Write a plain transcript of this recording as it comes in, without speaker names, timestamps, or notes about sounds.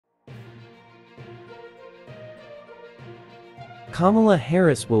Kamala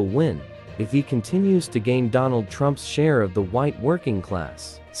Harris will win if he continues to gain Donald Trump's share of the white working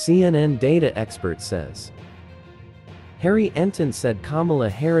class, CNN data expert says. Harry Enton said Kamala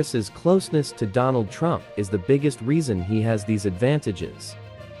Harris's closeness to Donald Trump is the biggest reason he has these advantages.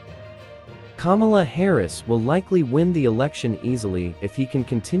 Kamala Harris will likely win the election easily if he can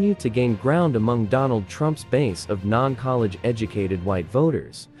continue to gain ground among Donald Trump's base of non-college educated white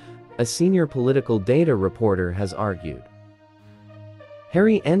voters, a senior political data reporter has argued.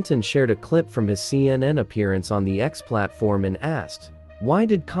 Harry Enton shared a clip from his CNN appearance on the X platform and asked, "Why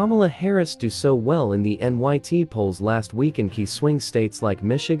did Kamala Harris do so well in the NYT polls last week in key swing states like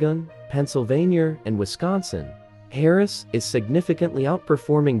Michigan, Pennsylvania, and Wisconsin? Harris is significantly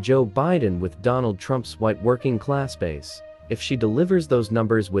outperforming Joe Biden with Donald Trump's white working class base. If she delivers those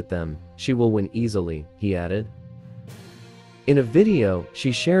numbers with them, she will win easily," he added. In a video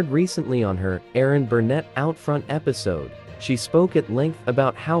she shared recently on her Erin Burnett Outfront episode, she spoke at length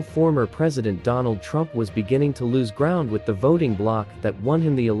about how former President Donald Trump was beginning to lose ground with the voting bloc that won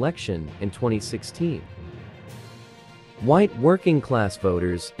him the election in 2016. White working-class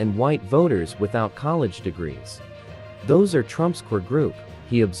voters and white voters without college degrees. Those are Trump's core group,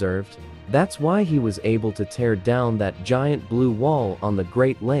 he observed. That's why he was able to tear down that giant blue wall on the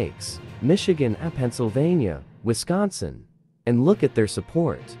Great Lakes, Michigan and Pennsylvania, Wisconsin. And look at their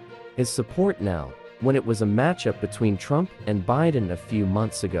support. His support now, when it was a matchup between Trump and Biden a few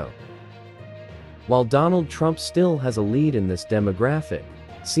months ago. While Donald Trump still has a lead in this demographic,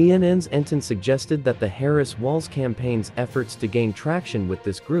 CNN's Enton suggested that the Harris-Walz campaign's efforts to gain traction with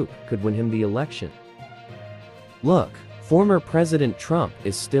this group could win him the election. Look, former President Trump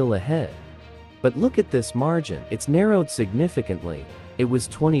is still ahead. But look at this margin, it's narrowed significantly. It was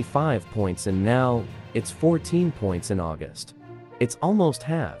 25 points and now it's 14 points in August. It's almost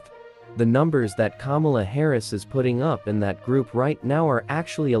halved. The numbers that Kamala Harris is putting up in that group right now are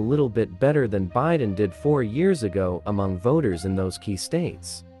actually a little bit better than Biden did 4 years ago among voters in those key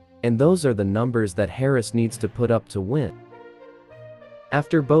states. And those are the numbers that Harris needs to put up to win.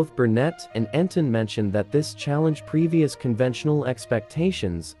 After both Burnett and Enton mentioned that this challenged previous conventional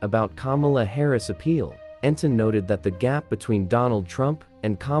expectations about Kamala Harris' appeal, Enton noted that the gap between Donald Trump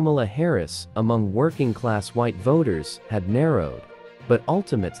and Kamala Harris among working-class white voters had narrowed. But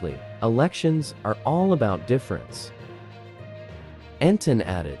ultimately, elections are all about difference. Enton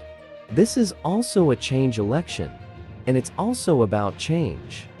added, "This is also a change election, and it's also about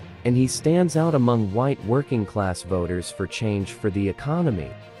change. And he stands out among white working-class voters for change for the economy."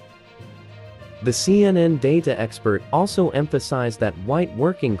 The CNN data expert also emphasized that white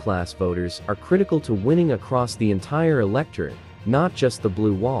working-class voters are critical to winning across the entire electorate, not just the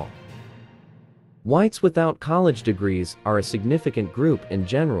blue wall. Whites without college degrees are a significant group in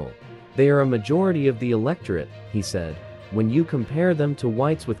general. They are a majority of the electorate, he said. When you compare them to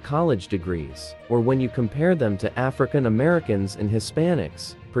whites with college degrees, or when you compare them to African Americans and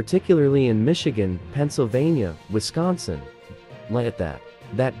Hispanics, particularly in Michigan, Pennsylvania, Wisconsin, like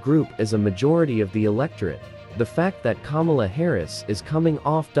that group is a majority of the electorate. The fact that Kamala Harris is coming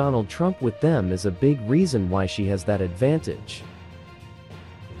off Donald Trump with them is a big reason why she has that advantage.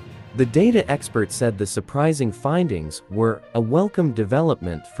 The data expert said the surprising findings were a welcome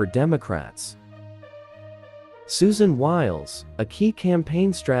development for Democrats. Susan Wiles, a key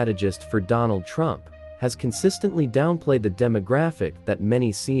campaign strategist for Donald Trump, has consistently downplayed the demographic that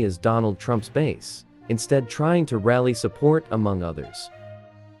many see as Donald Trump's base, instead trying to rally support among others.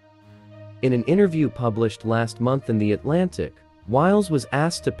 In an interview published last month in The Atlantic, Wiles was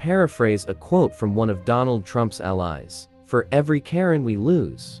asked to paraphrase a quote from one of Donald Trump's allies. "For every Karen we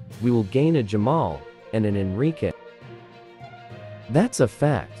lose, we will gain a Jamal and an Enrique." That's a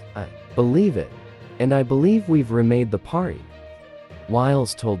fact, I believe it. And I believe we've remade the party,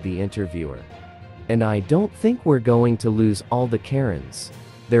 Wiles told the interviewer. And I don't think we're going to lose all the Karens.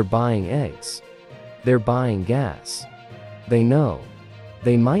 They're buying eggs. They're buying gas. They know.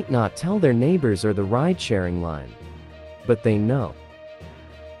 They might not tell their neighbors or the ride-sharing line, but they know.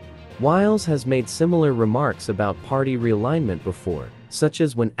 Wiles has made similar remarks about party realignment before, such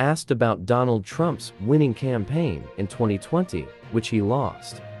as when asked about Donald Trump's winning campaign in 2020, which he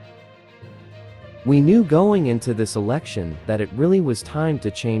lost. "We knew going into this election that it really was time to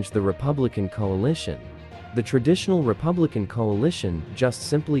change the Republican coalition. The traditional Republican coalition just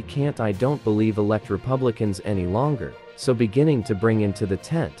simply can't, I don't believe, elect Republicans any longer, so beginning to bring into the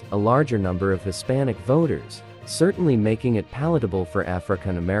tent a larger number of Hispanic voters, certainly making it palatable for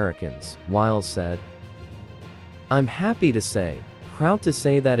African Americans," Wiles said. "I'm happy to say, proud to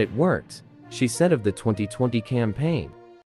say that it worked," she said of the 2020 campaign.